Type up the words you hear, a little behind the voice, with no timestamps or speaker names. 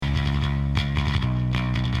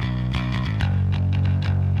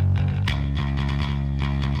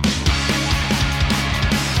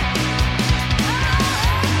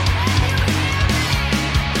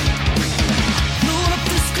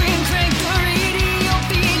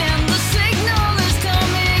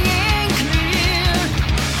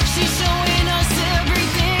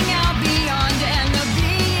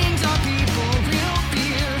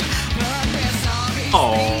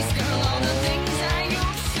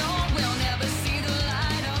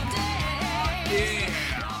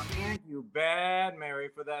Gary,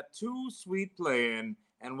 for that too sweet playing.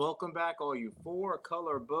 And welcome back, all you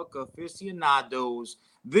four-color book aficionados.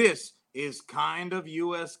 This is Kind of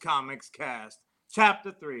US Comics Cast,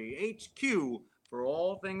 Chapter 3, HQ, for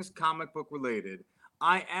all things comic book related.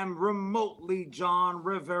 I am remotely John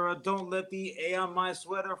Rivera. Don't let the A on my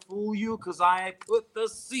sweater fool you, because I put the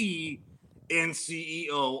C in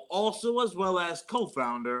CEO, also as well as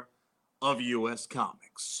co-founder of US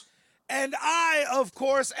Comics. And I, of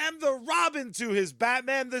course, am the Robin to his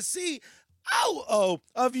Batman, the COO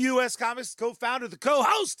of US Comics, co-founder, the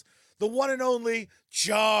co-host, the one and only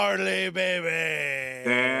Charlie, baby.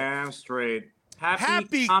 Damn straight.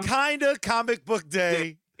 Happy kinda comic book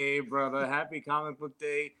day. Hey, brother. Happy Comic Book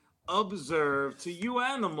Day. Observed to you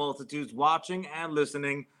and the multitudes watching and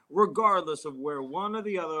listening, regardless of where one or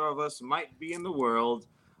the other of us might be in the world.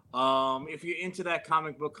 If you're into that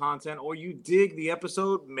comic book content or you dig the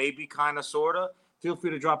episode, maybe kind of, sort of, feel free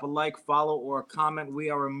to drop a like, follow, or a comment. We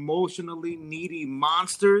are emotionally needy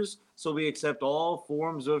monsters, so we accept all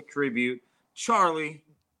forms of tribute. Charlie,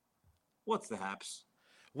 what's the haps?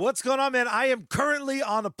 What's going on, man? I am currently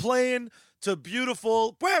on a plane to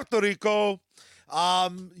beautiful Puerto Rico.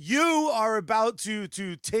 You are about to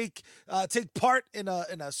take part in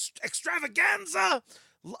a extravaganza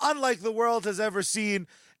unlike the world has ever seen,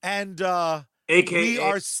 and AKA we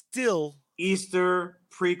are still Easter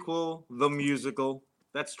prequel, the musical.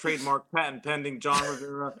 That's trademark patent pending. John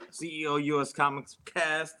Rivera, CEO, US Comics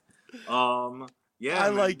Cast. Yeah, I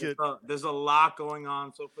like it. There's a lot going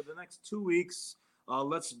on. So for the next 2 weeks,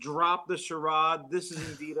 let's drop the charade. This is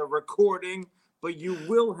indeed a recording, but you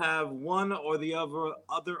will have one or the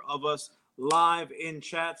other of us live in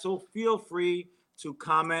chat. So feel free to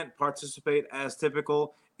comment, participate as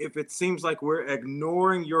typical. If it seems like we're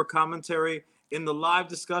ignoring your commentary in the live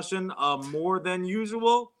discussion more than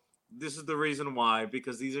usual, this is the reason why,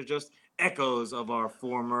 because these are just echoes of our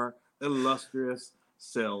former illustrious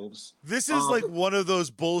selves. This is like one of those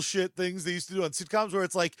bullshit things they used to do on sitcoms where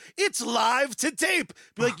it's like, it's live to tape.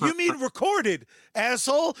 Be like, you mean recorded,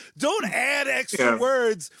 asshole? Don't add extra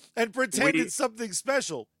words and pretend it's something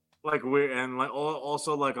special. Like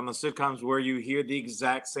also like on the sitcoms where you hear the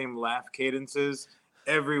exact same laugh cadences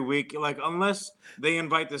every week. Like, unless they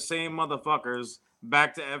invite the same motherfuckers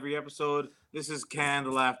back to every episode, this is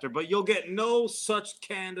canned laughter. But you'll get no such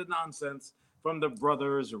canned nonsense from the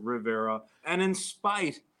Brothers Rivera. And in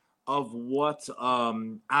spite of what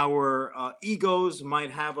our egos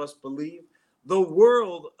might have us believe, the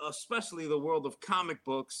world, especially the world of comic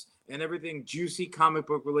books and everything juicy comic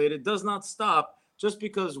book related, does not stop just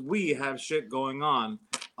because we have shit going on.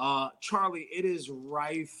 Charlie, it is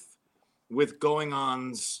rife with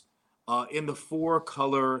going-ons in the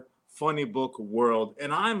four-color funny book world,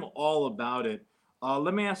 and I'm all about it.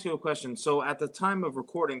 Let me ask you a question. So at the time of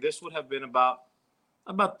recording, this would have been about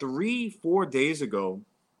 3-4 days ago,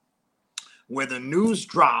 where the news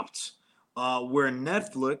dropped, where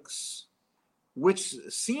Netflix, which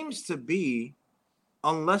seems to be,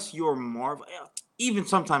 unless you're Marvel, even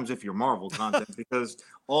sometimes if you're Marvel content, because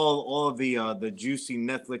all of the juicy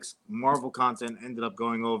Netflix Marvel content ended up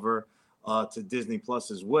going over to Disney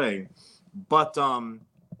Plus's way. But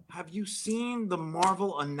have you seen the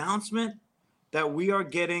Marvel announcement that we are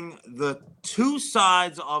getting the two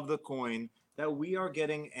sides of the coin, that we are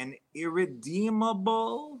getting an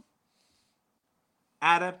Irredeemable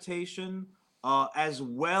adaptation, as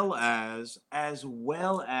well as an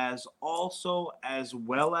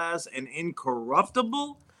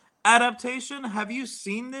Incorruptible adaptation? Have you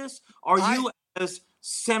seen this? Are you as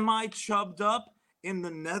semi-chubbed up in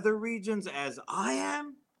the nether regions as I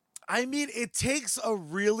am? I mean, it takes a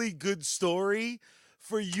really good story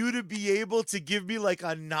for you to be able to give me like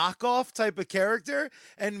a knockoff type of character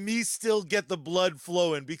and me still get the blood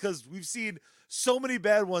flowing, because we've seen so many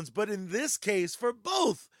bad ones. But in this case, for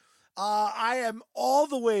both, I am all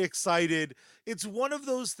the way excited. It's one of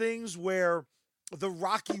those things where the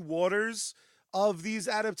rocky waters of these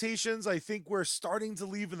adaptations, I think we're starting to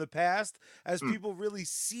leave in the past as people really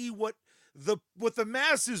see what the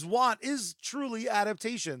masses want is truly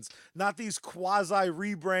adaptations, not these quasi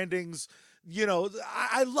rebrandings. You know,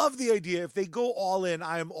 I love the idea. If they go all in,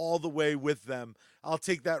 I am all the way with them. I'll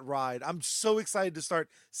take that ride. I'm so excited to start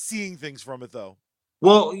seeing things from it, though.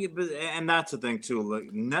 Well, and that's the thing too. Like,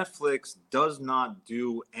 Netflix does not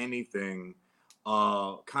do anything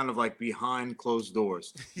kind of like behind closed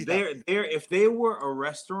doors. They're if they were a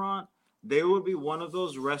restaurant, they would be one of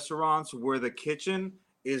those restaurants where the kitchen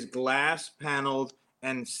is glass paneled,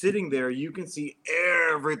 and sitting there you can see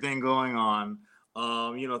everything going on.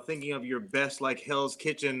 Thinking of your best like Hell's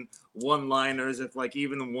Kitchen one-liners. If like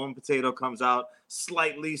even one potato comes out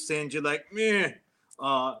slightly singed, you're like, meh.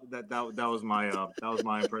 That was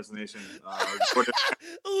my impersonation. Gordon,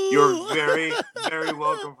 you're Ooh. very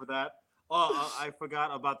welcome for that. Oh, I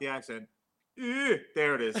forgot about the accent.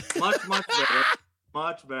 There it is. Much better.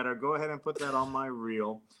 Much better. Go ahead and put that on my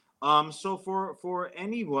reel. So for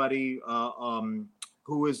anybody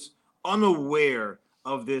who is unaware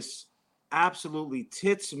of this absolutely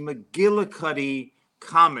tits McGillicuddy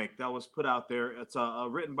comic that was put out there, it's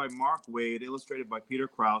written by Mark Waid, illustrated by Peter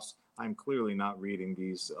Krause. I'm clearly not reading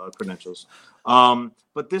these credentials.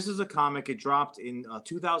 But this is a comic. It dropped in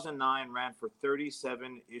 2009, ran for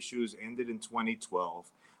 37 issues, ended in 2012.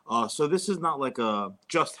 So this is not like a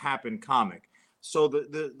just happened comic. So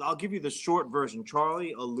I'll give you the short version.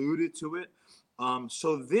 Charlie alluded to it.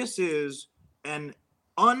 So this is an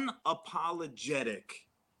unapologetic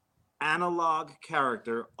analog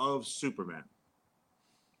character of Superman.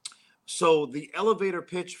 So the elevator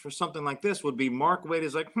pitch for something like this would be Mark Waid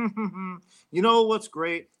is like, you know what's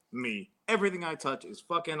great? Me. Everything I touch is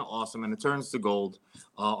fucking awesome, and it turns to gold.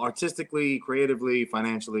 Artistically, creatively,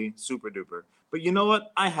 financially, super duper. But you know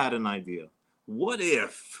what? I had an idea. What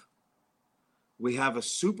if we have a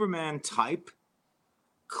Superman type,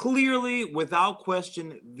 clearly, without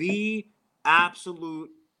question, the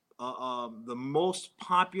absolute, the most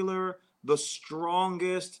popular, the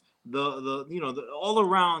strongest, the all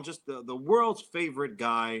around, just the world's favorite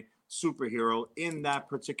guy, superhero in that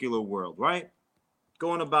particular world, right?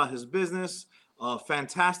 Going about his business,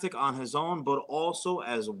 fantastic on his own, but also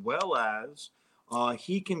as well as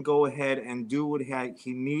he can go ahead and do what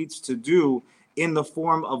he needs to do in the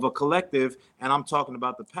form of a collective. And I'm talking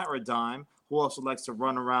about the Paradigm, who also likes to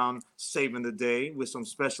run around saving the day with some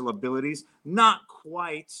special abilities. Not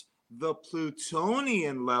quite the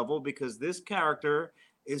Plutonian level, because this character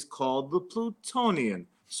is called the Plutonian.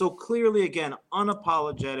 So clearly, again,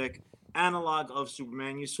 unapologetic analog of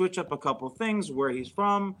Superman. You switch up a couple things, where he's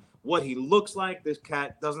from, what he looks like. This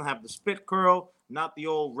cat doesn't have the spit curl, not the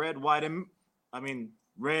old red, white, and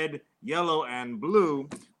red, yellow, and blue.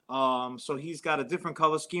 So he's got a different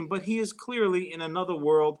color scheme, but he is clearly in another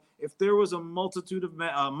world. If there was a multitude of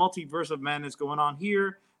multiverse of madness going on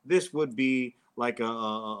here, this would be like an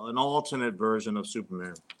alternate version of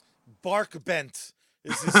Superman. Bark Bent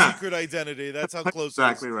is his secret identity. That's how close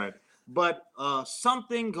Exactly it is. right. But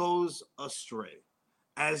something goes astray,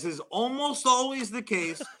 as is almost always the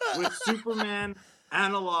case with Superman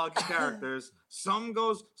analog characters.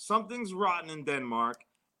 Something's rotten in Denmark,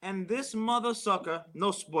 and this mother sucker.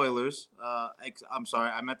 No spoilers. I'm sorry,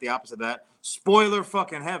 I meant the opposite of that. Spoiler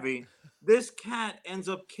fucking heavy. This cat ends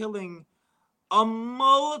up killing a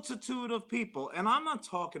multitude of people, and I'm not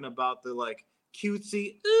talking about the like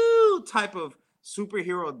cutesy ooh type of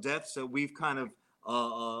superhero deaths that we've kind of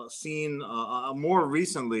seen more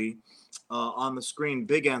recently on the screen,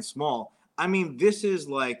 big and small. I mean, this is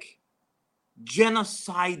like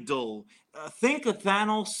genocidal. Think of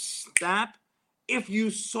Thanos snap if you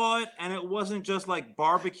saw it and it wasn't just like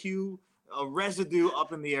barbecue residue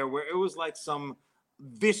up in the air, where it was like some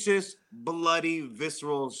vicious, bloody,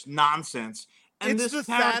 visceral nonsense. And It's this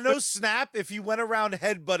the character, Thanos snap if he went around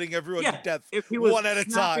headbutting everyone to death if he was one at a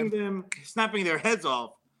time. snapping their heads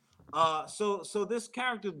off. So this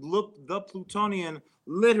character, the Plutonian,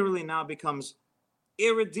 literally now becomes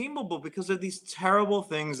irredeemable because of these terrible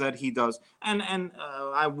things that he does. And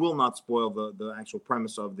I will not spoil the actual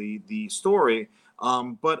premise of the story,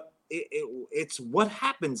 but it's what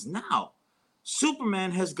happens now.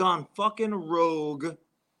 Superman has gone fucking rogue.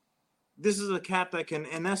 This is a cat that can,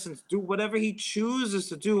 in essence, do whatever he chooses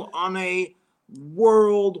to do on a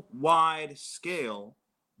worldwide scale.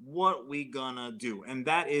 What we gonna do? And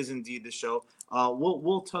that is indeed the show.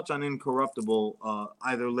 We'll touch on Incorruptible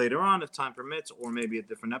either later on if time permits, or maybe a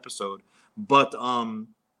different episode. But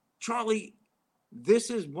Charlie,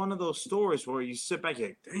 this is one of those stories where you sit back, you're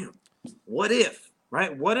like, damn, what if?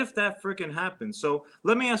 Right? What if that freaking happens? So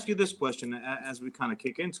let me ask you this question as we kind of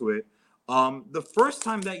kick into it. The first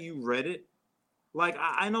time that you read it, like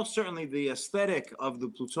I know certainly the aesthetic of the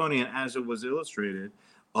Plutonian as it was illustrated,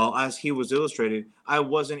 as he was illustrated, I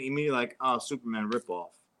wasn't immediately like, oh, Superman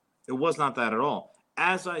ripoff. It was not that at all.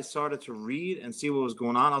 As I started to read and see what was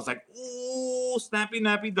going on, I was like, ooh, snappy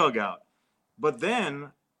nappy dugout. But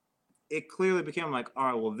then it clearly became like, all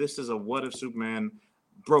right, well, this is a what if Superman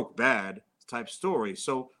broke bad type story.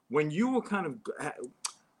 So when you were kind of,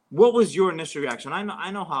 what was your initial reaction? I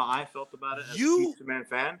know how I felt about it as a huge Superman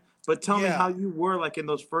fan, but tell me how you were like in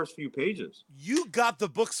those first few pages. You got the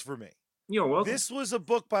books for me. You're welcome. This was a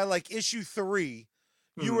book by like issue 3.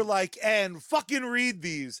 You were like, and fucking read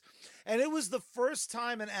these. And it was the first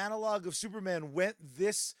time an analog of Superman went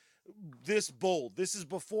this this bold. This is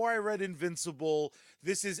before I read Invincible.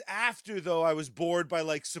 This is after, though, I was bored by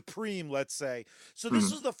like Supreme, let's say. So this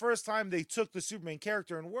Mhm. was the first time they took the Superman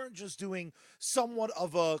character and weren't just doing somewhat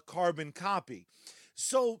of a carbon copy.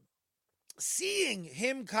 So seeing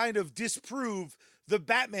him kind of disprove the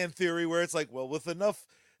Batman theory, where it's like, well, with enough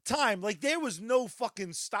time, like there was no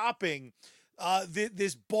fucking stopping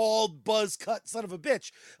this bald buzz cut son of a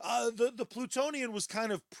bitch. The Plutonian was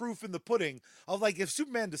kind of proof in the pudding of like, if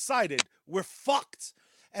Superman decided, we're fucked.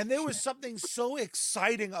 And there was something so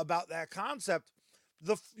exciting about that concept.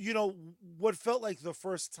 What felt like the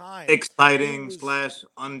first time it Exciting was, slash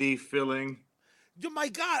undie filling. my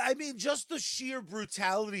God, I mean, just the sheer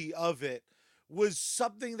brutality of it was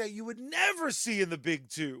something that you would never see in the big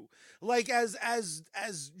two. Like as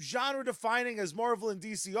genre defining as Marvel and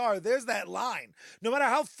DC are, there's that line. No matter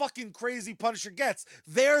how fucking crazy Punisher gets,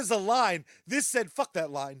 there's a line. This said, fuck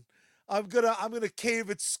that line. I'm gonna cave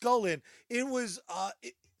its skull in. It was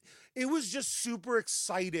just super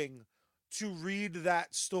exciting to read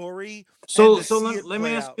that story and So to see let, it let me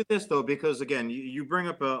play ask out. you this though, because again, you bring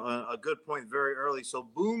up a good point very early. So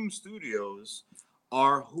Boom Studios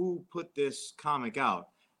are who put this comic out,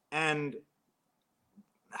 and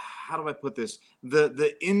how do I put this?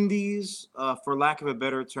 The indies, for lack of a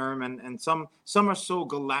better term, and some are so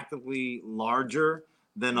galactically larger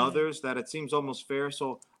than Mhm. others that it seems almost fair.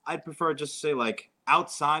 So I'd prefer just to say like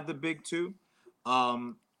outside the big two,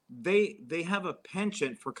 um, they have a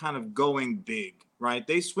penchant for kind of going big, right?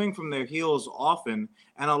 They swing from their heels often,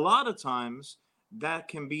 and a lot of times that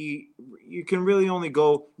can be you can really only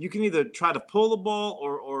go you can either try to pull the ball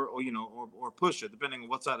or push it depending on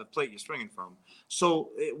what side of the plate you're swinging from.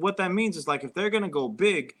 So what that means is like if they're going to go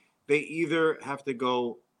big, they either have to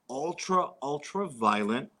go ultra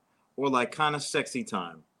violent or like kind of sexy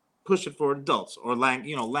time, push it for adults or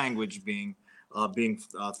language being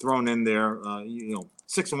thrown in there,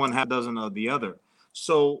 6 and 1 half dozen of the other.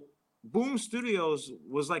 So Boom Studios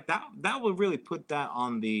was like that would really put that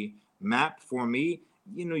on the map for me.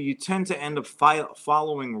 You tend to end up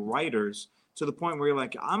following writers to the point where you're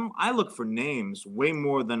like, I look for names way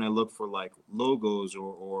more than I look for like logos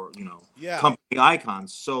or Yeah. company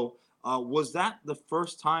icons. So was that the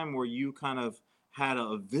first time where you kind of had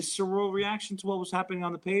a visceral reaction to what was happening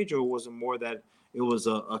on the page, or was it more that it was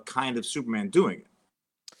a kind of Superman doing it?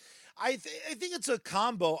 I think it's a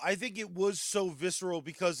combo. I think it was so visceral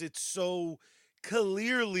because it's so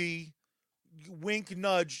clearly wink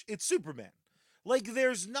nudge. It's Superman. Like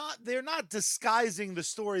they're not disguising the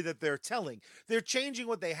story that they're telling. They're changing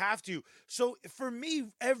what they have to. So for me,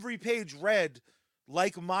 every page read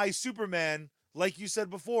like my Superman, like you said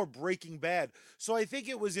before, Breaking Bad. So I think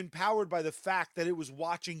it was empowered by the fact that it was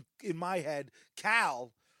watching in my head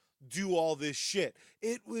Cal do all this shit.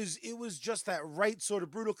 It was just that right sort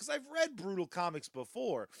of brutal, because I've read brutal comics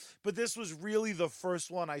before, but this was really the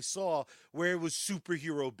first one I saw where it was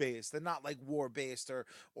superhero based and not like war based or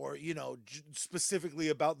specifically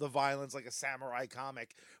about the violence like a samurai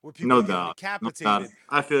comic where people No are getting doubt, no doubt. decapitated.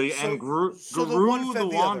 I feel you. And So the one Guru the fed the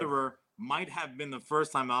other. Wanderer might have been the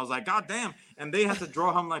first time I was like, God damn! And they had to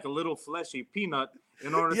draw him like a little fleshy peanut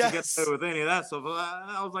in order to get away Yes. with any of that stuff.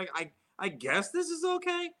 I was like, I guess this is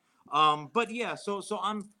okay. But yeah, so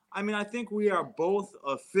I mean, I think we are both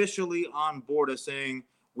officially on board as saying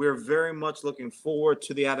we're very much looking forward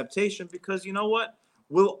to the adaptation because you know what?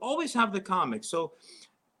 We'll always have the comics. So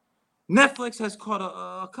Netflix has caught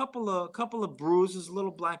a couple of bruises, a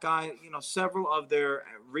little black eye. Several of their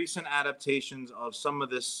recent adaptations of some of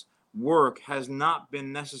this work has not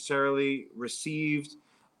been necessarily received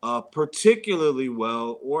particularly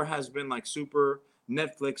well, or has been like super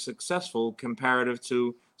Netflix successful comparative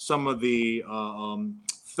to some of the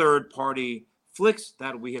third-party flicks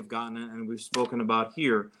that we have gotten and we've spoken about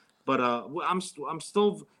here. But I'm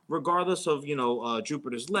still, regardless of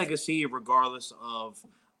Jupiter's Legacy, regardless of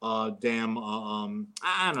damn.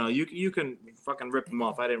 I don't know. You can fucking rip them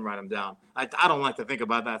off. I didn't write them down. I don't like to think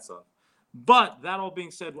about that stuff. But that all being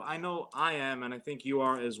said, I know I am, and I think you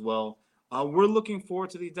are as well. We're looking forward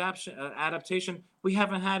to the adaptation. We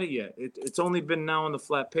haven't had it yet. It's only been now on the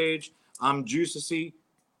flat page. I'm juiced to see.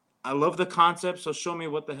 I love the concept, so show me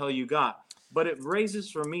what the hell you got. But it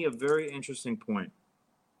raises for me a very interesting point.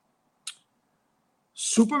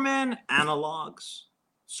 Superman analogs,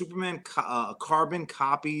 Superman carbon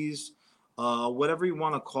copies, whatever you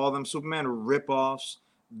want to call them, Superman ripoffs.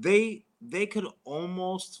 They could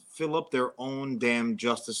almost fill up their own damn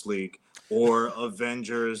Justice League or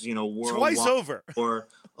Avengers, Twice worldwide, over. or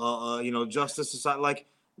Justice Society. Like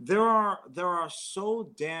there are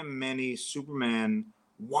so damn many Superman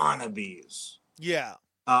wannabes. Yeah.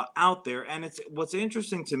 out there. And it's what's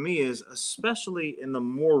interesting to me is, especially in the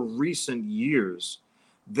more recent years,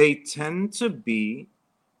 they tend to be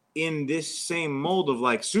in this same mold of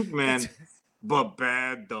like It's Superman, but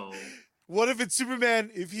bad though. what if it's Superman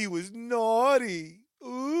if he was naughty?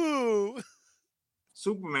 Ooh.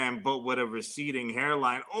 Superman, but with a receding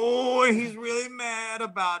hairline. Oh, he's really mad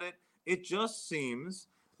about it. It just seems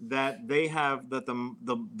that they have that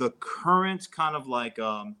the current kind of like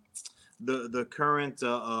the current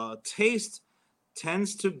taste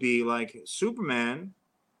tends to be like Superman,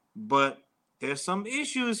 but there's some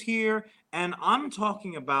issues here, and I'm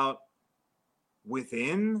talking about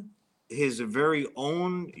within his very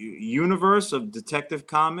own universe of Detective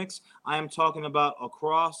Comics. I am talking about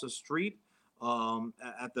across the street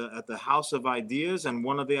at the House of Ideas, and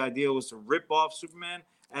one of the ideas was to rip off Superman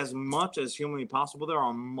as much as humanly possible. There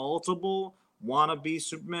are multiple wannabe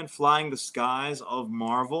Superman flying the skies of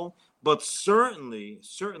Marvel, but certainly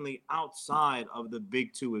outside of the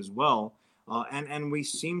big two as well. And we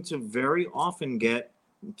seem to very often get,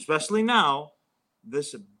 especially now,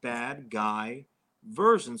 this bad guy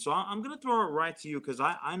version. So I'm going to throw it right to you because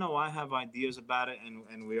I know I have ideas about it,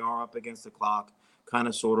 and we are up against the clock kind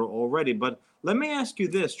of sort of already. But let me ask you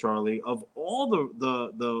this, Charlie. Of all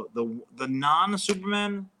the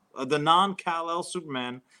non-Superman, the non-Kal-El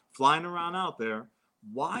Superman flying around out there,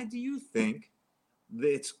 why do you think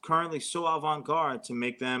that it's currently so avant-garde to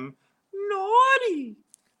make them naughty?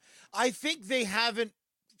 I think they haven't.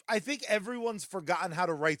 I think everyone's forgotten how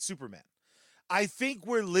to write Superman. I think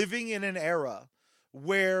we're living in an era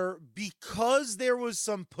where, because there was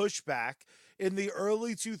some pushback in the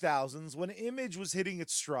early 2000s when Image was hitting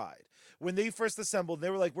its stride, when they first assembled, they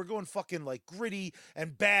were like, we're going fucking like gritty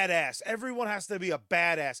and badass. Everyone has to be a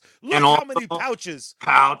badass. Look And how many also pouches.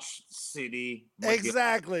 Pouch City.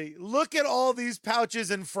 Exactly. Look at all these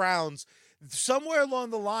pouches and frowns. Somewhere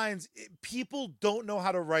along the lines, people don't know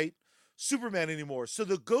how to write Superman anymore. So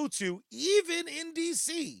the go to, even in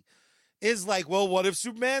DC, is like, well, what if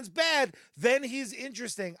Superman's bad? Then he's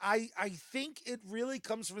interesting. I think it really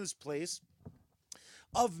comes from this place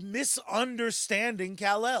of misunderstanding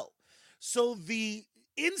Kal-El. So the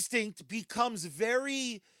instinct becomes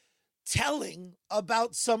very telling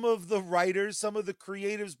about some of the writers, some of the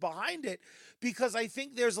creatives behind it, because I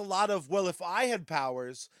think there's a lot of, well, if I had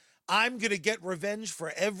powers, I'm going to get revenge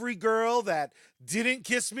for every girl that didn't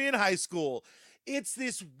kiss me in high school. It's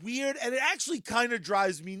this weird, and it actually kind of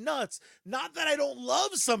drives me nuts. Not that I don't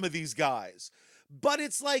love some of these guys, but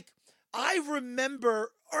it's like, I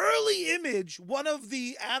remember early Image, one of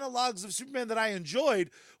the analogs of Superman that I enjoyed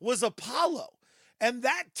was Apollo. And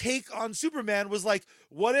that take on Superman was like,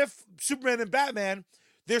 what if Superman and Batman,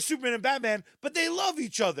 they're Superman and Batman, but they love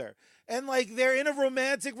each other? And like they're in a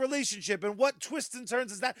romantic relationship. And what twists and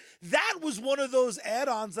turns is that? That was one of those add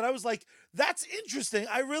ons that I was like, that's interesting.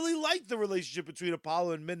 I really like the relationship between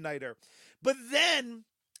Apollo and Midnighter. But then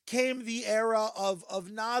came the era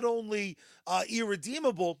of not only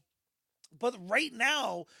Irredeemable, but right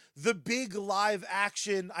now, the big live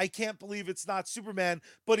action, I can't believe it's not Superman,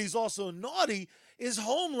 but he's also naughty, is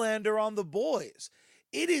Homelander on The Boys.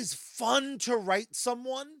 It is fun to write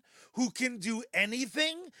someone who can do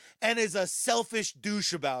anything and is a selfish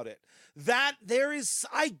douche about it.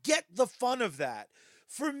 I get the fun of that.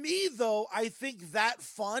 For me, though, I think that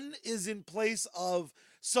fun is in place of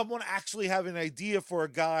someone actually having an idea for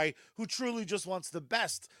a guy who truly just wants the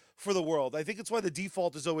best for the world. I think it's why the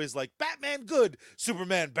default is always like Batman good,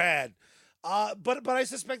 Superman bad. But I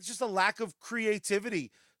suspect it's just a lack of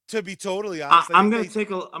creativity. To be totally honest, I'm gonna take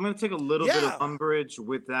a little bit of yeah, umbrage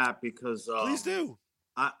with that because please do.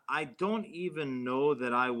 I don't even know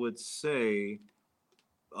that I would say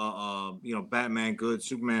Batman good,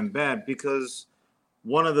 Superman bad, because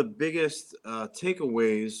one of the biggest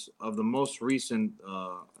takeaways of the most recent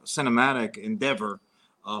cinematic endeavor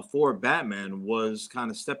for Batman was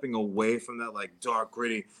kind of stepping away from that like dark,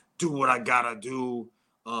 gritty, do what I gotta do,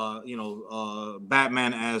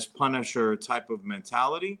 Batman as Punisher type of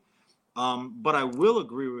mentality. But I will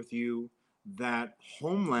agree with you that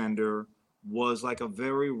Homelander was like a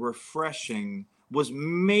very refreshing, was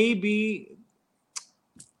maybe,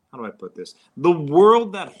 how do I put this? The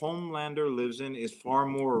world that Homelander lives in is far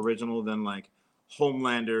more original than like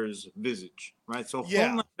Homelander's visage, right? So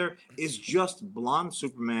Yeah, Homelander is just blonde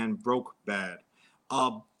Superman broke bad.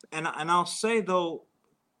 Uh, and I'll say though,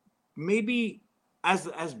 maybe as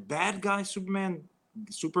bad guy Superman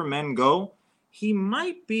go, he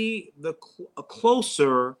might be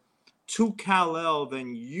closer to Kal-El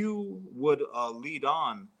than you would lead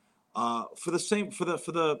on. For the same for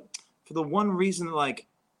the one reason, like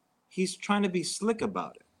he's trying to be slick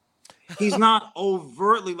about it. He's not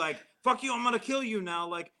overtly like, fuck you, I'm gonna kill you now.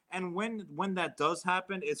 Like, and when that does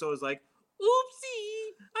happen, it's always like, oopsie,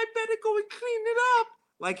 I better go and clean it up.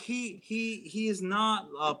 Like he is not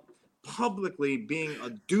publicly being a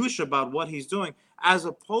douche about what he's doing, as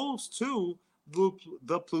opposed to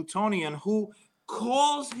the Plutonian, who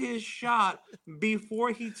calls his shot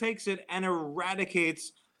before he takes it and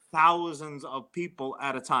eradicates thousands of people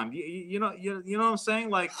at a time. You know what I'm saying?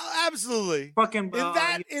 Like, Absolutely. fucking In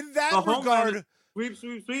that the homeland is regard, sweep,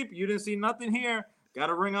 sweep, sweep. You didn't see nothing here. Got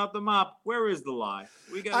to ring out the mop. Where is the lie?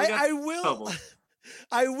 We got I will trouble.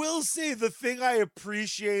 I will say the thing I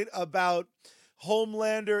appreciate about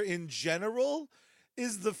Homelander in general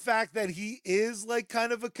is the fact that he is like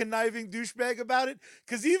kind of a conniving douchebag about it.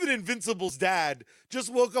 Because even Invincible's dad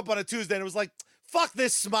just woke up on a Tuesday and was like, fuck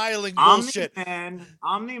this smiling bullshit.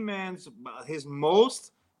 Omni-Man's his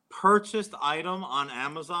most purchased item on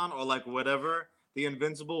Amazon, or like whatever, the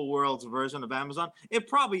Invincible World's version of Amazon. It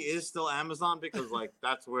probably is still Amazon because like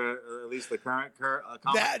that's where at least the current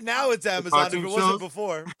comic, now it's Amazon if it wasn't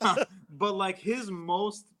before. But like his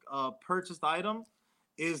most purchased item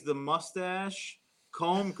is the mustache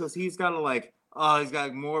comb, because he's got he's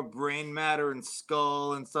got more brain matter and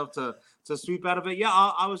skull and stuff to sweep out of it. Yeah,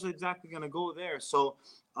 I was exactly gonna go there. So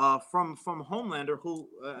from Homelander, who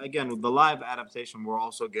again, with the live adaptation we're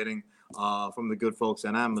also getting from the good folks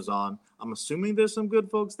at Amazon. I'm assuming there's some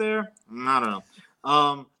good folks there. I don't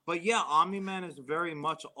know. But yeah, Omni-Man is very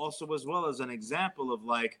much also as well as an example of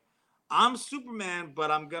like, I'm Superman,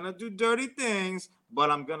 but I'm gonna do dirty things,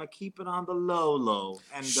 but I'm gonna keep it on the low.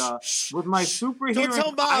 And with my superhero, don't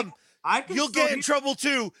tell Mom. I can You'll get in trouble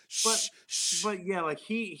too. But yeah, like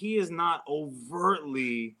he is not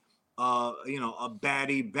overtly a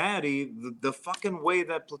baddie the fucking way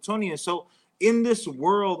that Plutonian is. So in this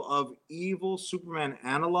world of evil Superman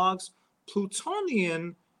analogs,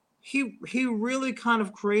 Plutonian, he really kind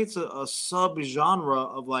of creates a sub genre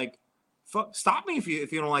of like, fuck, stop me if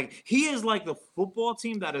you don't like. He is like the football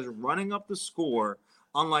team that is running up the score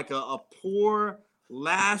on like a poor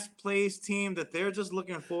last place team that they're just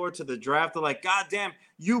looking forward to the draft. They're like, God damn,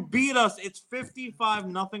 you beat us. It's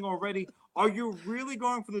 55-0 already. Are you really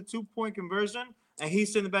going for the 2-point conversion? And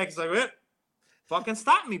he's sitting back. He's like, fucking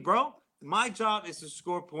stop me, bro. My job is to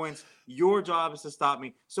score points. Your job is to stop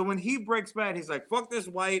me. So when he breaks bad, he's like, fuck this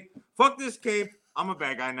white, fuck this cape. I'm a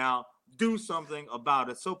bad guy now. Do something about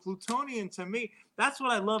it. So Plutonian, to me, that's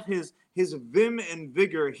what I love, his vim and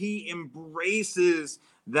vigor. He embraces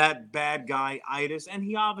that bad guy itis, and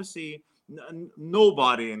he obviously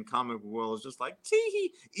nobody in comic world is just like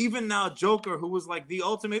tee-hee. Even now Joker, who was like the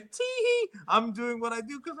ultimate tee-hee, I'm doing what I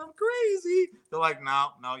do because I'm crazy. They're like,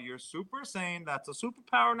 no, you're super sane. That's a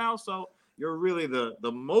superpower now. So you're really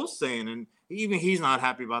the most sane. And even he's not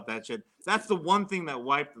happy about that shit. That's the one thing that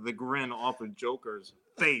wiped the grin off of Joker's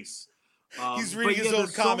face. He's reading his own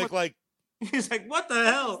comic like, he's like, what the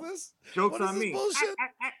hell? Joke's on me. Bullshit?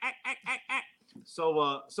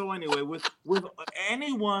 So anyway, with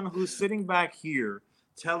anyone who's sitting back here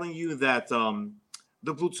telling you that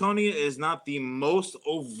the Plutonian is not the most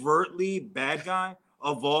overtly bad guy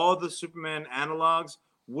of all the Superman analogs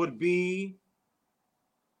would be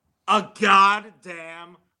a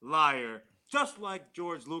goddamn liar. Just like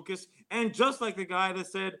George Lucas, and just like the guy that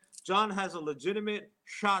said John has a legitimate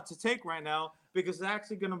shot to take right now, because it's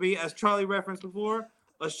actually going to be, as Charlie referenced before,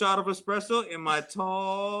 a shot of espresso in my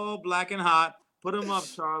tall, black and hot. Put him up,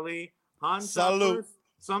 Charlie. Han Salute.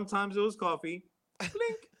 Sometimes it was coffee.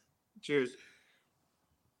 Blink. Cheers.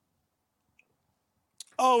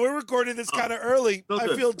 Oh, we're recording this kind of early.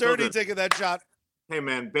 I feel dirty taking that shot. Hey,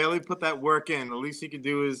 man, Bailey put that work in. The least he can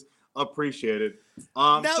do is appreciate it.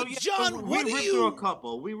 Now, so, yeah, John, we ripped through a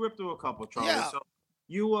couple. We ripped through a couple, Charlie. Yeah. So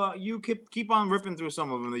you keep on ripping through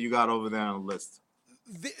some of them that you got over there on the list.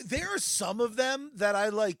 There are some of them that I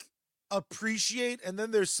like appreciate, and then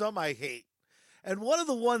there's some I hate. And one of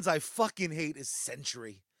the ones I fucking hate is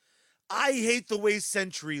Sentry. I hate the way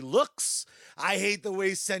Sentry looks. I hate the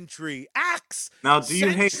way Sentry acts. Now, do you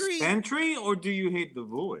hate Sentry or do you hate the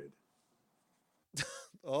Void?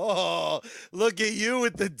 Oh, look at you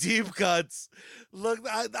with the deep cuts. Look,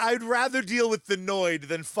 I'd rather deal with the Noid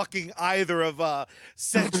than fucking either of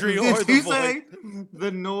Sentry or the Void. Did you say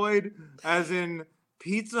the Noid as in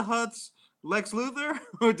Pizza Hut's Lex Luthor?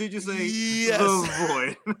 Or did you say the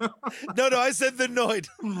Void? No, I said the Noid.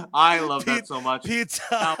 I love that so much. Pizza.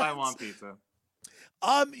 Now I want pizza.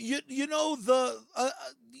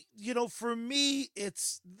 For me,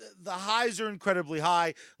 it's the highs are incredibly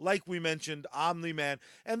high, like we mentioned, Omni-Man,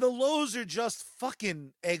 and the lows are just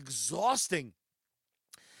fucking exhausting.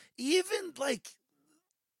 Even like,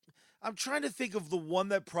 I'm trying to think of the one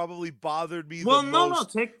that probably bothered me the Well, no,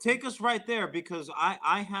 most. take us right there because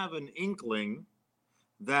I have an inkling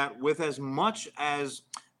that with as much as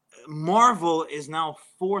Marvel is now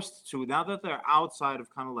forced to, now that they're outside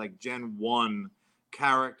of kind of like Gen 1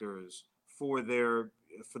 characters for their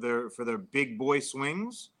big boy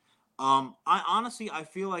swings. I honestly I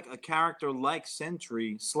feel like a character like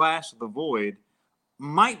Sentry slash the Void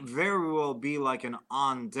might very well be like an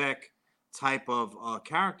on deck type of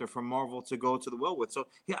character for Marvel to go to the well with. So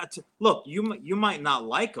yeah, look, you might not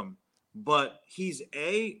like him, but he's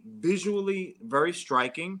a visually very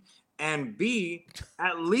striking, and B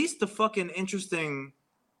at least the fucking interesting.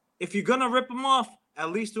 If you're gonna rip him off,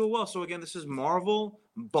 at least do it well. So again, this is Marvel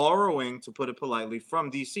borrowing, to put it politely,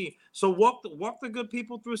 from DC. So walk the good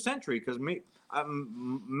people through Century because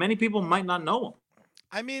many people might not know him.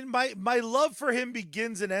 I mean, my love for him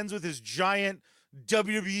begins and ends with his giant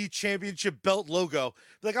WWE Championship belt logo.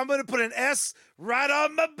 Like, I'm gonna put an S right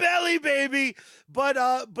on my belly, baby. But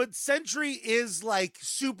Sentry is like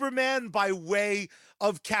Superman by way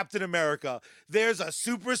of Captain America. There's a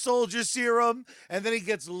super soldier serum, and then he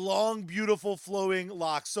gets long, beautiful, flowing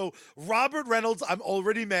locks. So Robert Reynolds, I'm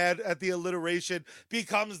already mad at the alliteration,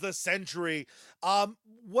 becomes the Sentry.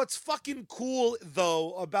 What's fucking cool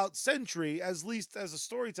though about Sentry, as least as a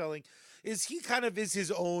storytelling, is he kind of is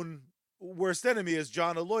his own worst enemy, as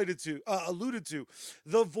John alluded to.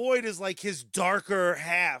 The Void is like his darker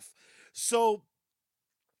half. So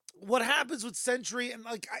what happens with Sentry, and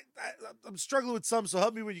like I'm struggling with some, so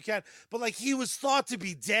help me when you can. But like he was thought to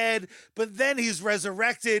be dead, but then he's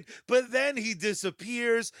resurrected, but then he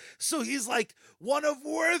disappears. So he's like one of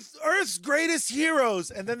Earth's greatest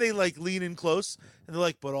heroes, and then they like lean in close, and they're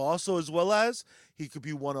like, but also as well as he could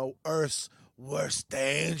be one of Earth's worst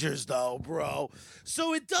dangers, though, bro.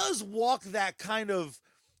 So it does walk that kind of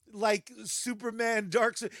like Superman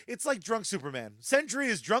it's like drunk Superman. Sentry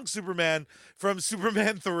is drunk Superman from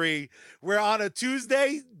Superman 3, where on a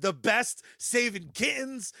Tuesday, the best saving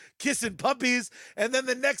kittens, kissing puppies, and then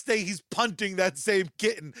the next day he's punting that same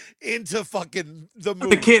kitten into fucking the moon.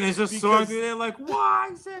 The kitten is just soaring through there like,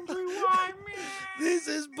 why, Sentry? Why, man? This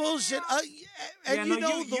is bullshit. And yeah, you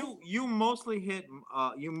no, know, you mostly hit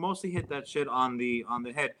that shit on the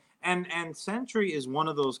head. And Sentry is one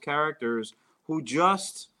of those characters who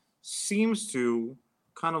just seems to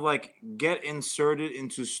kind of like get inserted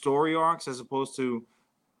into story arcs as opposed to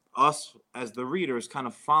us as the readers kind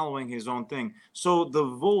of following his own thing. So the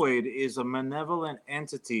Void is a malevolent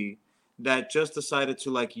entity that just decided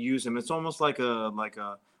to like use him. It's almost like a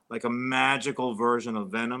magical version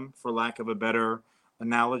of Venom, for lack of a better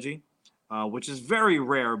analogy, which is very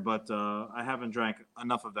rare. But I haven't drank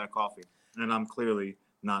enough of that coffee, and I'm clearly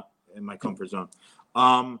not in my comfort zone.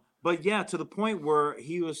 But yeah, to the point where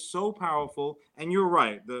he was so powerful, and you're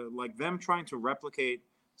right, them trying to replicate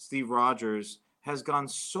Steve Rogers has gone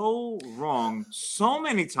so wrong so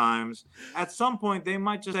many times. At some point, they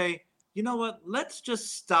might just say, you know what? Let's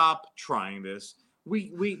just stop trying this.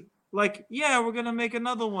 We like, yeah, we're gonna make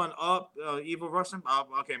another one. Oh, evil Russian. Oh,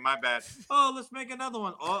 okay, my bad. Oh, let's make another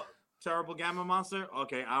one. Oh, terrible gamma monster.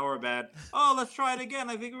 Okay, our bad. Oh, let's try it again.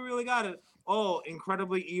 I think we really got it. Oh,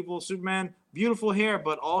 incredibly evil Superman, beautiful hair,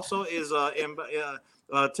 but also is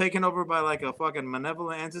taken over by like a fucking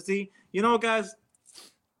malevolent entity. You know, guys,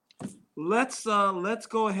 let's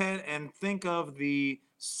go ahead and think of the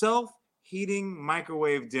self-heating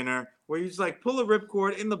microwave dinner where you just like pull a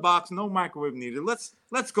ripcord in the box, no microwave needed.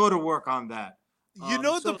 Let's go to work on that. you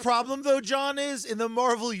know what the problem though, John, is in the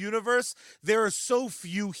Marvel universe, there are so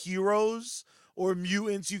few heroes or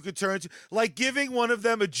mutants you could turn to, like giving one of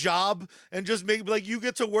them a job and just make like you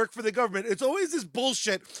get to work for the government. It's always this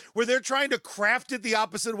bullshit where they're trying to craft it the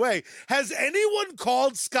opposite way. Has anyone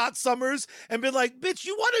called Scott Summers and been like, bitch,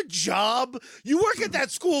 you want a job? You work at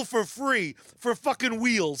that school for free for fucking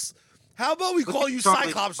wheels. How about we call you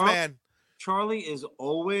Cyclops Man? Charlie is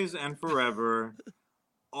always and forever,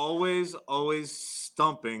 always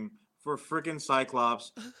stumping for freaking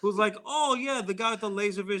Cyclops, who's like, oh yeah, the guy with the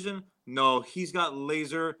laser vision. No, he's got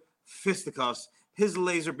laser fisticuffs. His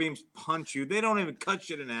laser beams punch you. They don't even cut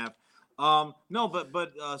shit in half. No,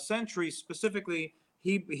 but Sentry specifically,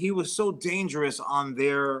 he was so dangerous on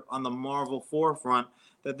the Marvel forefront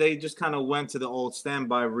that they just kind of went to the old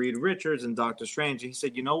standby Reed Richards and Doctor Strange. He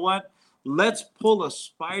said, you know what? Let's pull a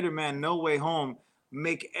Spider-Man No Way Home.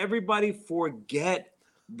 Make everybody forget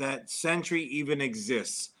that Sentry even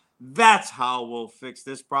exists. That's how we'll fix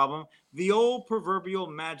this problem. The old proverbial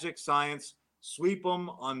magic science, sweep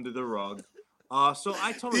them under the rug. So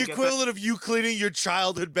I totally the get equivalent of you cleaning your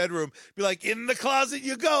childhood bedroom. Be like, in the closet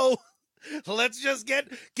you go. Let's just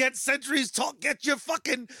get Sentry's talk. Get your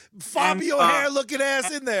fucking And Fabio hair looking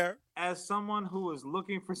ass in there. as someone who was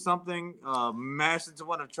looking for something mashed into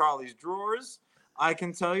one of Charlie's drawers, I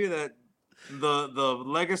can tell you that the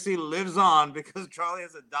legacy lives on because Charlie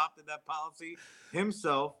has adopted that policy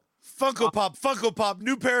himself. Funko Pop,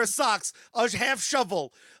 new pair of socks, a half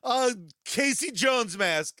shovel, a Casey Jones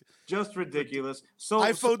mask, Just ridiculous. So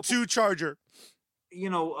iPhone 2 charger. you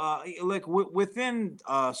know, like within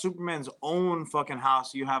Superman's own fucking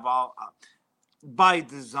house, you have all by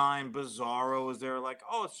design Bizarro is there like,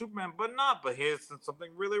 oh, it's Superman, but not. But here's something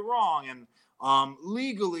really wrong, and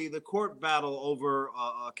legally the court battle over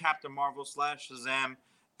Captain Marvel slash Shazam.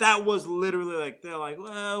 That was literally like they're like,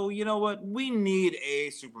 well, you know what? We need a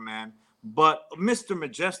Superman, but Mr.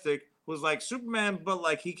 Majestic was like Superman, but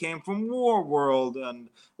like he came from War World and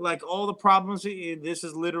like all the problems. This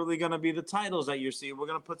is literally going to be the titles that you see. We're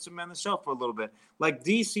going to put Superman on the shelf for a little bit. Like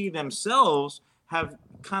DC themselves have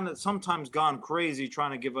kind of sometimes gone crazy trying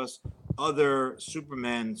to give us other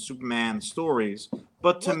Superman stories.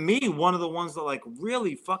 But to me, one of the ones that like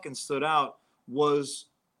really fucking stood out was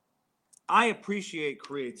I appreciate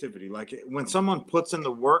creativity. Like when someone puts in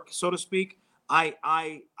the work, so to speak, I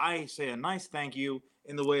say a nice thank you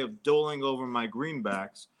in the way of doling over my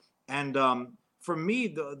greenbacks. And for me,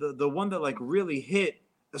 the one that like really hit,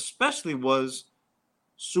 especially was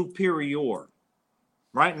Superior,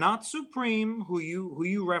 right? Not Supreme, who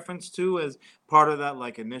you referenced to as part of that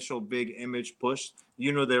like initial big image push.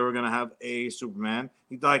 You know they were gonna have a Superman.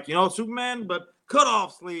 He's like, you know, Superman, but cut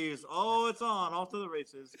off sleeves. Oh, it's on, off to the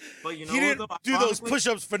races. But you know, He didn't do those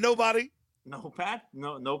push-ups for nobody.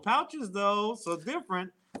 no pouches though, so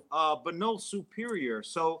different. But no Superior.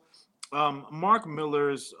 So Mark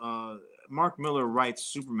Miller writes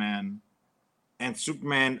Superman and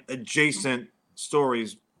Superman adjacent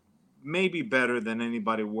stories maybe better than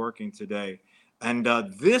anybody working today. And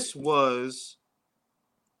this was,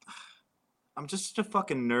 I'm just such a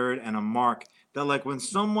fucking nerd and a mark that like when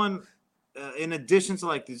someone, in addition to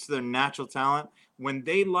like this their natural talent, when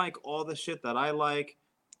they like all the shit that I like,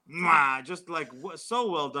 just like so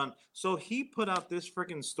well done. So he put out this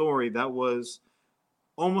freaking story that was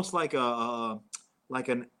almost like like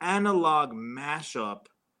an analog mashup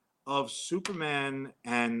of Superman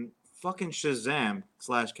and fucking Shazam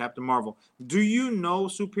slash Captain Marvel. Do you know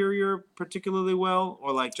Superior particularly well,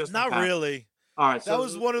 or like just Not really. All right, That so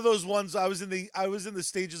was one of those ones I was in the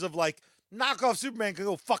stages of like knockoff Superman can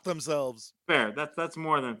go fuck themselves. fair. That's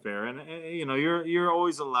more than fair, and you know you're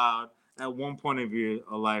always allowed at one point of your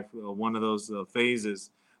life one of those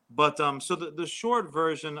phases. But so the short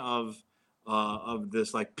version of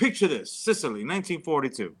this, like picture this: Sicily,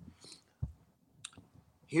 1942.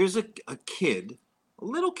 Here's a kid, a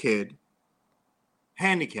little kid,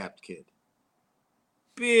 handicapped kid,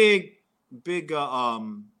 big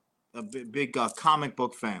a big comic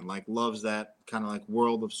book fan, like loves that kind of like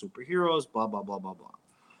world of superheroes, blah blah blah blah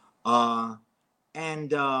blah.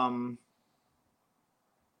 And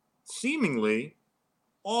seemingly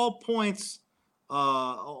all points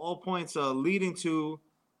leading to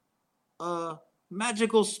a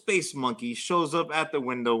magical space monkey shows up at the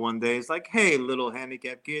window one day. It's like, hey, little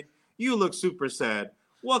handicapped kid, you look super sad.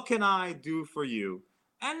 What can I do for you?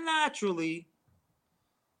 And naturally,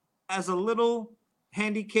 as a little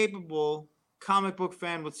handy-capable comic book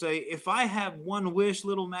fan would say, if I have one wish,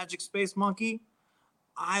 little magic space monkey,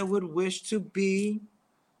 I would wish to be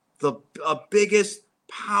the biggest,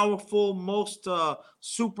 powerful, most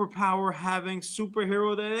superpower having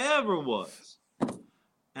superhero that ever was.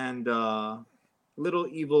 And little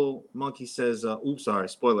evil monkey says, oops, sorry,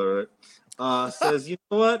 spoiler alert, says, you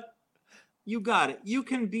know what? You got it. You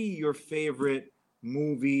can be your favorite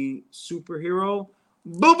movie superhero.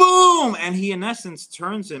 Boom, boom! And he, in essence,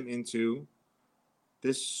 turns him into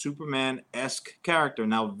this Superman-esque character.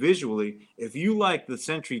 Now, visually, if you like the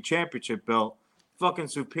Century Championship belt, fucking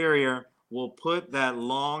Superior will put that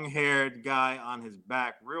long-haired guy on his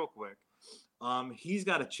back real quick. He's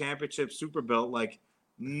got a championship super belt like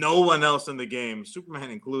no one else in the game, Superman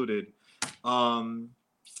included. But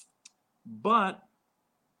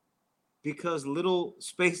because little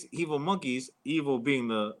space evil monkeys, evil being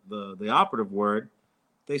the operative word,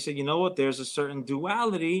 they said, you know what? There's a certain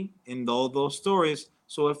duality in all those stories.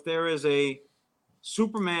 So if there is a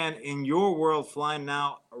Superman in your world flying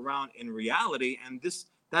now around in reality, and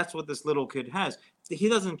that's what this little kid has. He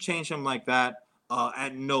doesn't change him like that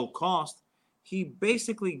at no cost. He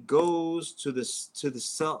basically goes to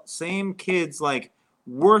the same kid's like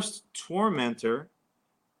worst tormentor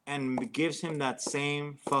and gives him that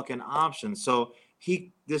same fucking option. So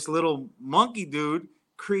this little monkey dude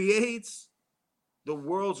creates the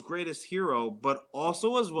world's greatest hero, but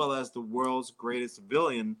also as well as the world's greatest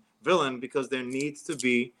villain, because there needs to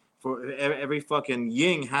be, for every fucking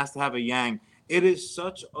yin has to have a yang. It is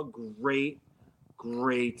such a great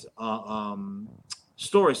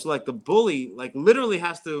story. So like the bully like literally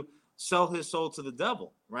has to sell his soul to the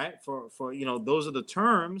devil, right? For those are the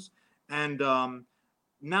terms. And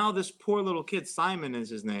now this poor little kid, Simon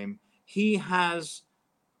is his name. He has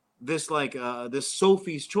this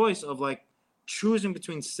Sophie's choice of like choosing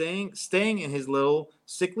between staying in his little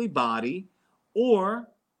sickly body, or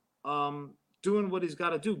doing what he's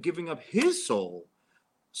got to do, giving up his soul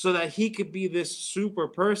so that he could be this super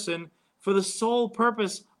person for the sole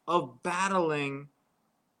purpose of battling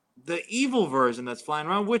the evil version that's flying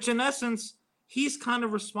around, which in essence he's kind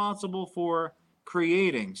of responsible for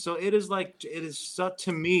creating. So it is such,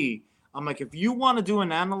 to me, I'm like, if you want to do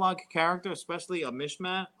an analog character, especially a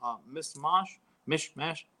mishmash,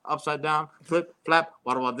 upside down, flip, flap,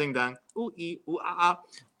 wada ding dang, ooh ee, ooh ah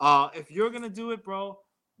ah. If you're gonna do it, bro,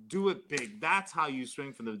 do it big. That's how you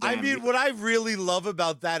swing from the damn. I mean, what I really love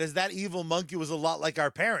about that is that evil monkey was a lot like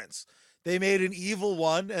our parents. They made an evil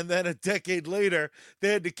one, and then a decade later, they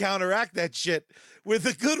had to counteract that shit with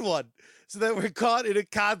a good one. So that we're caught in a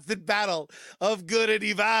constant battle of good and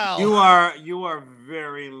evil. You are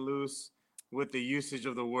very loose with the usage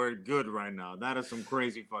of the word good right now. That is some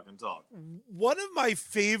crazy fucking talk. One of my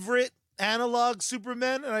favorite analog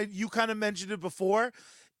Supermen, and you kind of mentioned it before,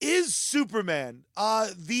 is Superman.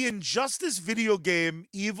 The Injustice video game,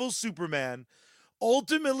 Evil Superman,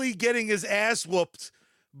 ultimately getting his ass whooped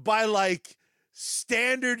by like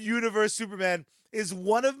standard universe Superman is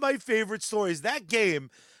one of my favorite stories. That game,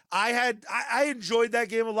 I enjoyed that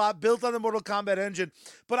game a lot, built on the Mortal Kombat engine,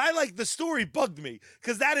 but I like the story bugged me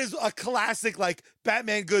because that is a classic like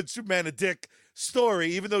Batman good, Superman a dick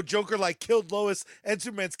story. Even though Joker like killed Lois and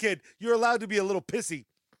Superman's kid, you're allowed to be a little pissy.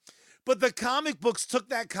 But the comic books took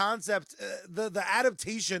that concept, the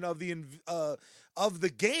adaptation of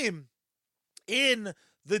the game in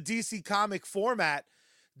the DC comic format,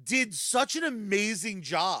 did such an amazing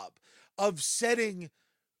job of setting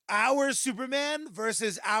our Superman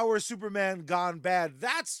versus our Superman gone bad.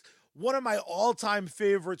 That's one of my all-time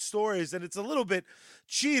favorite stories, and it's a little bit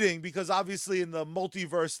cheating because obviously in the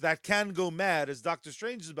multiverse that can go mad, as Doctor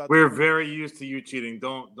Strange is about. We're very used to you cheating.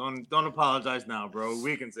 Don't apologize now, bro.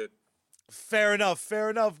 Weakens it. Fair enough.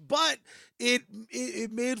 But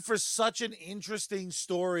it made for such an interesting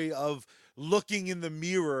story of looking in the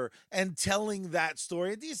mirror and telling that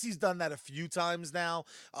story. DC's done that a few times now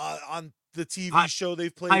on the TV show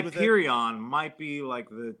they've played with it. Hyperion might be like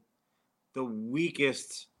the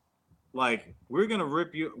weakest. Like we're gonna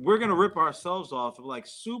rip ourselves off like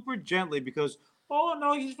super gently because oh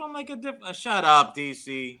no, he's from like a different. Shut up,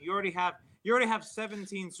 DC. You already have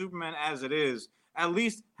 17 Superman as it is. At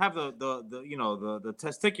least have the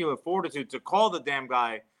testicular fortitude to call the damn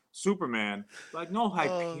guy Superman. Like no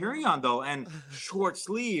Hyperion though, and short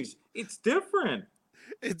sleeves. It's different.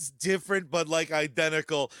 It's different, but like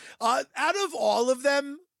identical. Out of all of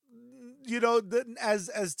them,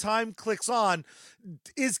 as time clicks on,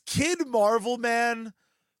 is Kid Marvel Man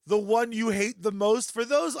the one you hate the most? For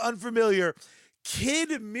those unfamiliar,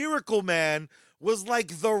 Kid Miracle Man was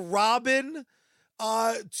like the Robin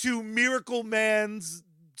to Miracle Man's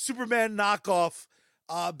Superman knockoff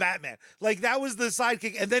Batman. Like that was the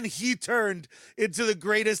sidekick, and then he turned into the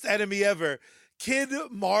greatest enemy ever. Kid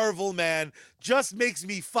Marvel Man just makes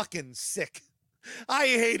me fucking sick. I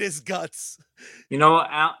hate his guts.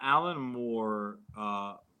 Alan Moore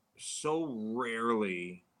so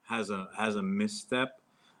rarely has a misstep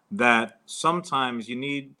that sometimes you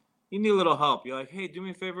need a little help. You're like, hey, do me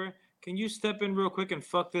a favor. Can you step in real quick and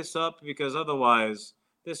fuck this up? Because otherwise,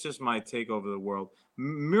 this just might take over the world.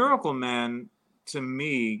 Miracle Man, to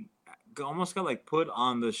me, almost got like put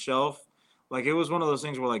on the shelf. Like it was one of those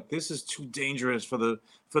things where like this is too dangerous for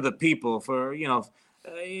the people.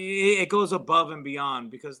 It goes above and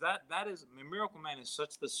beyond because that is Miracle Man is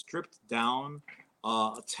such the stripped down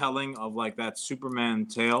telling of like that Superman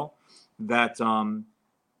tale that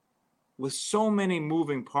with so many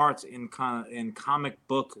moving parts in comic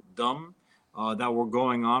book that were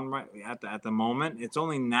going on right at the moment. It's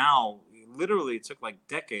only now, literally, it took like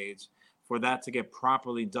decades for that to get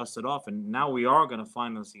properly dusted off, and now we are going to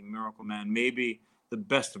finally see Miracle Man, maybe the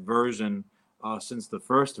best version since the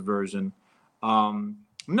first version.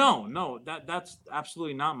 No, that's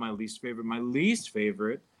absolutely not my least favorite. My least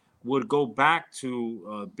favorite would go back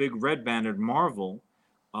to Big Red Banner Marvel.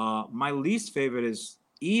 My least favorite is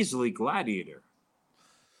easily Gladiator.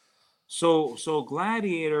 So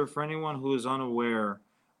Gladiator, for anyone who is unaware,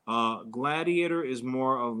 Gladiator is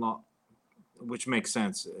more of which makes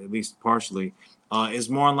sense, at least partially, is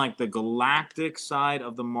more on like the galactic side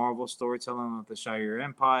of the Marvel storytelling, like the Shire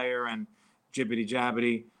Empire and Jibbity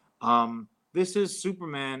Jabbity. This is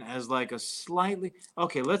Superman as like a slightly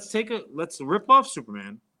okay. Let's rip off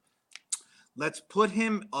Superman. Let's put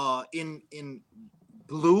him in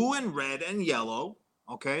blue and red and yellow.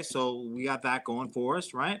 Okay, so we got that going for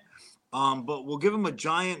us, right? But we'll give him a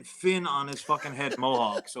giant fin on his fucking head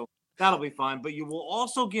mohawk, so that'll be fine. But you will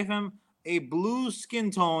also give him a blue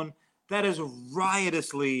skin tone that is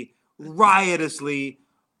riotously,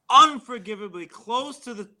 unforgivably close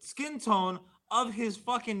to the skin tone of his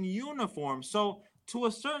fucking uniform. So to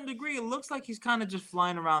a certain degree, it looks like he's kind of just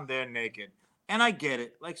flying around there naked. And I get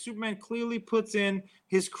it. Like Superman clearly puts in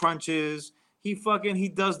his crunches. He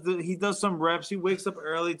does some reps. He wakes up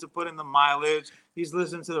early to put in the mileage. He's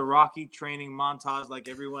listening to the Rocky training montage like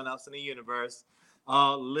everyone else in the universe.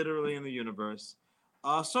 Literally in the universe.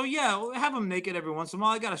 So yeah, we'll have him naked every once in a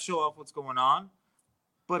while. I gotta show off what's going on.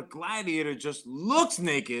 But Gladiator just looks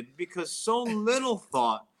naked because so little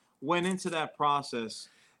thought went into that process.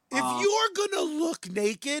 If you're gonna look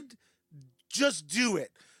naked, just do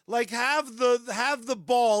it. Like have the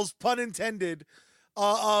balls, pun intended,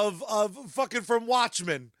 of fucking from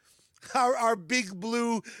Watchmen. Our big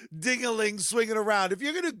blue dingaling swinging around. If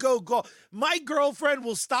you're gonna go, my girlfriend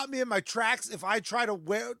will stop me in my tracks if I try to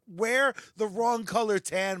wear the wrong color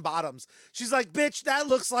tan bottoms. She's like, "Bitch, that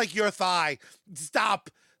looks like your thigh. Stop."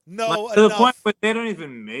 No, like, to the point where they don't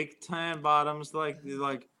even make tan bottoms. No. You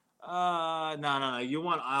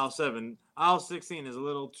want aisle 7. Aisle 16 is a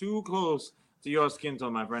little too close to your skin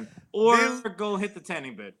tone, my friend. Or go hit the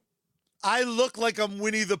tanning bed. I look like I'm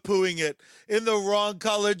Winnie the Poohing it in the wrong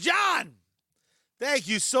color. John, thank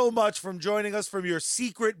you so much for joining us from your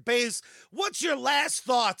secret base. What's your last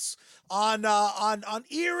thoughts on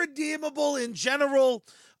Irredeemable in general?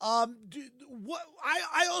 I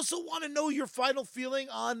also want to know your final feeling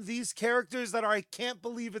on these characters that are, I can't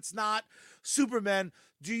believe it's not Superman.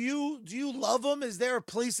 Do you love them? Is there a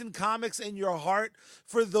place in comics in your heart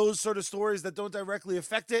for those sort of stories that don't directly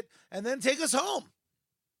affect it? And then take us home.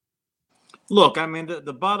 Look, I mean,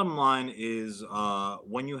 the bottom line is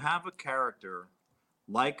when you have a character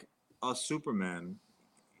like a Superman,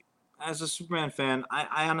 as a Superman fan,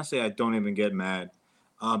 I honestly, I don't even get mad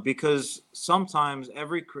because sometimes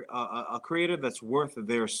a creator that's worth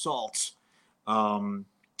their salt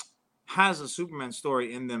has a Superman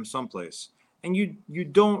story in them someplace, and you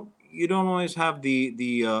don't always have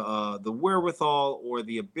the wherewithal or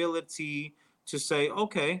the ability to say,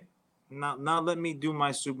 okay, now let me do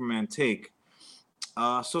my Superman take.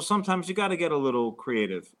 So sometimes you got to get a little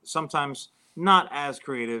creative. Sometimes not as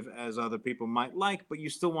creative as other people might like, but you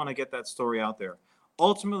still want to get that story out there.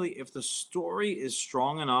 Ultimately, if the story is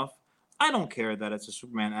strong enough, I don't care that it's a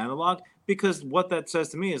Superman analog, because what that says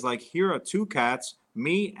to me is like, here are two cats,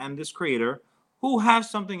 me and this creator, who have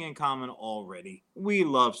something in common already. We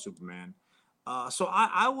love Superman. So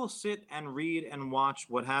I will sit and read and watch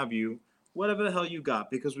what have you, whatever the hell you got,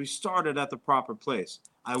 because we started at the proper place.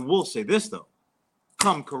 I will say this though.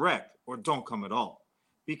 Come correct or don't come at all,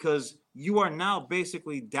 because you are now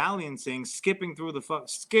basically dalliancing, skipping to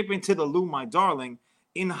the loo, my darling,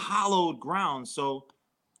 in hallowed ground. So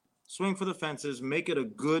swing for the fences, make it a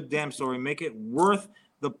good damn story, make it worth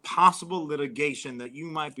the possible litigation that you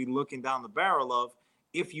might be looking down the barrel of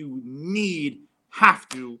if you have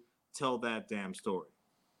to tell that damn story.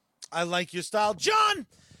 I like your style, John.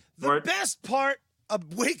 The best part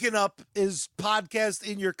of waking up is podcast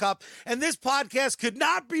in your cup, and this podcast could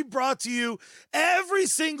not be brought to you every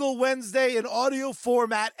single Wednesday in audio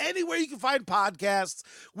format anywhere you can find podcasts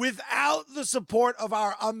without the support of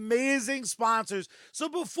our amazing sponsors. So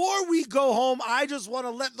before we go home, I just want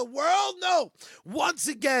to let the world know once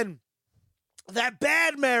again that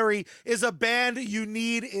Bad Mary is a band you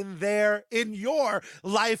need in your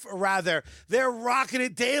life, rather. They're rocking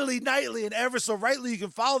it daily, nightly, and ever so rightly. You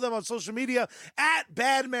can follow them on social media at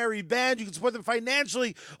Bad Mary Band. You can support them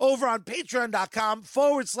financially over on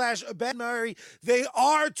patreon.com/Bad Mary. They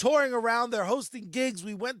are touring around. They're hosting gigs.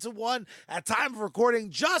 We went to one at time of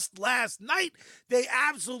recording just last night. They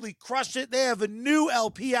absolutely crushed it. They have a new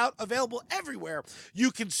LP out, available everywhere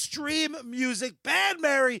you can stream music. Bad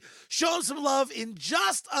Mary, show them some love. In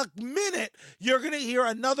just a minute, you're going to hear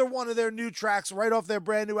another one of their new tracks right off their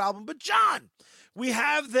brand new album. But John, we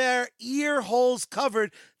have their ear holes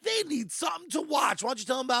covered. They need something to watch. Why don't you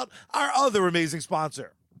tell them about our other amazing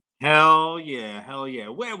sponsor? Hell yeah.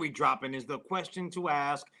 Where we dropping is the question to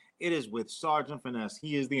ask. It is with Sergeant Finesse.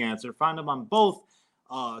 He is the answer. Find him on both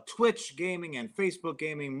Twitch gaming and Facebook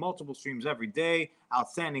gaming, multiple streams every day,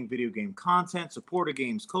 outstanding video game content, supporter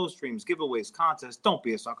games, co-streams, giveaways, contests. Don't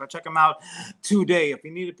be a sucker. Check them out today. If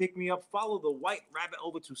you need to pick me up, follow the White Rabbit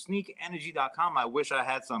over to sneakenergy.com. I wish I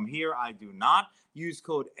had some here. I do not. Use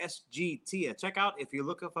code SGT at checkout if you're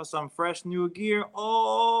looking for some fresh new gear.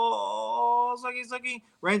 Oh, sucky.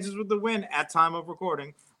 Rangers with the win at time of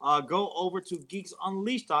recording. Go over to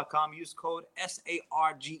geeksunleashed.com. Use code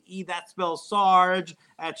SARGE. That spells Sarge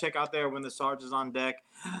at checkout there. When the Sarge is on deck,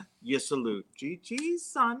 you salute. GG,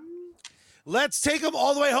 son. Let's take them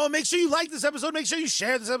all the way home. Make sure you like this episode. Make sure you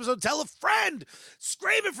share this episode. Tell a friend.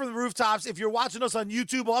 Scream it from the rooftops. If you're watching us on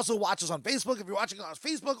YouTube, also watch us on Facebook. If you're watching us on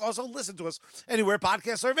Facebook, also listen to us anywhere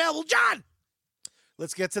podcasts are available. John,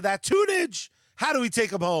 let's get to that tunage. How do we take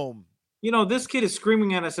them home? You know, this kid is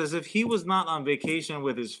screaming at us as if he was not on vacation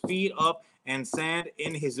with his feet up and sand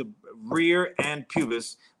in his rear and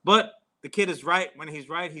pubis. But the kid is right. When he's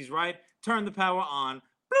right, he's right. Turn the power on.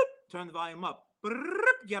 Bloop. Turn the volume up.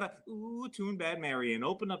 You gotta tune Bad Mary and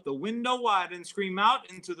open up the window wide and scream out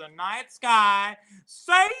into the night sky.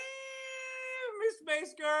 Save me,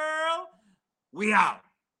 space girl. We out.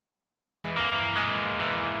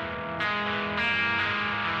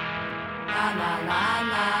 La la la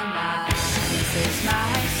la la. This is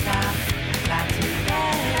my stuff. Got to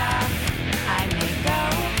get up. I may go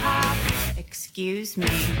off. Excuse me.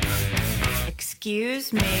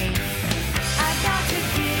 Excuse me. I got to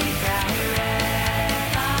be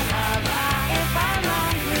direct. La la la. If I'm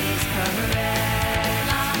wrong, please correct.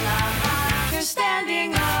 La la la. You're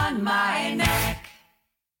standing on my neck.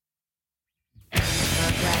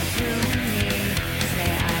 Look right through me.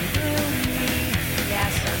 Say I'm gloomy. Yeah,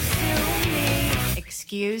 so sue me.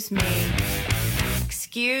 Excuse me.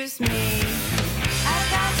 Excuse me. I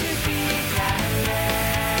got to be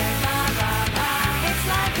direct. La la la. It's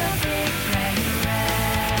like a big train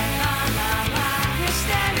wreck. La la la. You're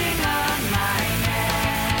standing on my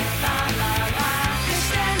neck. La la la. You're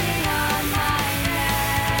standing on my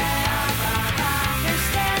neck. La la la. You're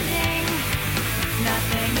standing.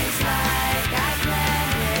 Nothing is like I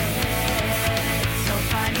planned it. So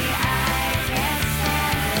funny I can't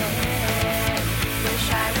stand it. Wish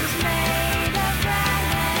I was made of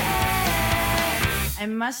granite. I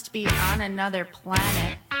must be on another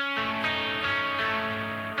planet.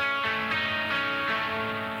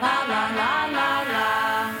 La la la la la.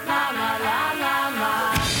 La la la la la.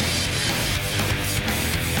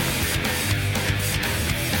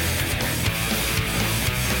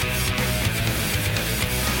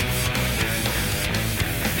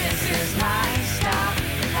 This is my stuff.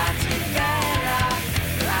 Got to get up.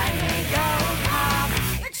 I may go pop.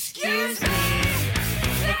 Excuse me.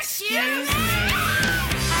 Excuse me.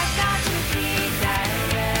 I've got to be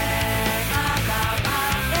direct. La la la.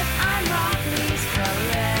 If I'm wrong, please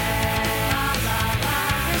correct. La la la.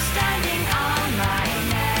 You're standing on my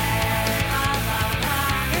neck. La la la.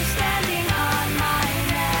 You're standing on my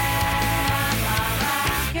neck. La la la.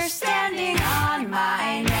 You're standing on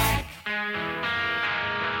my neck.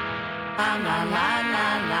 La la la la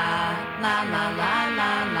la. La la la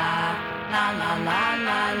la la. La la la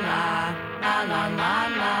la la. La la la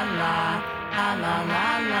la la. La la la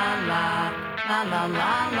la la. La la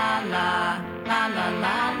la la la. La la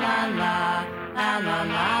la la la. La la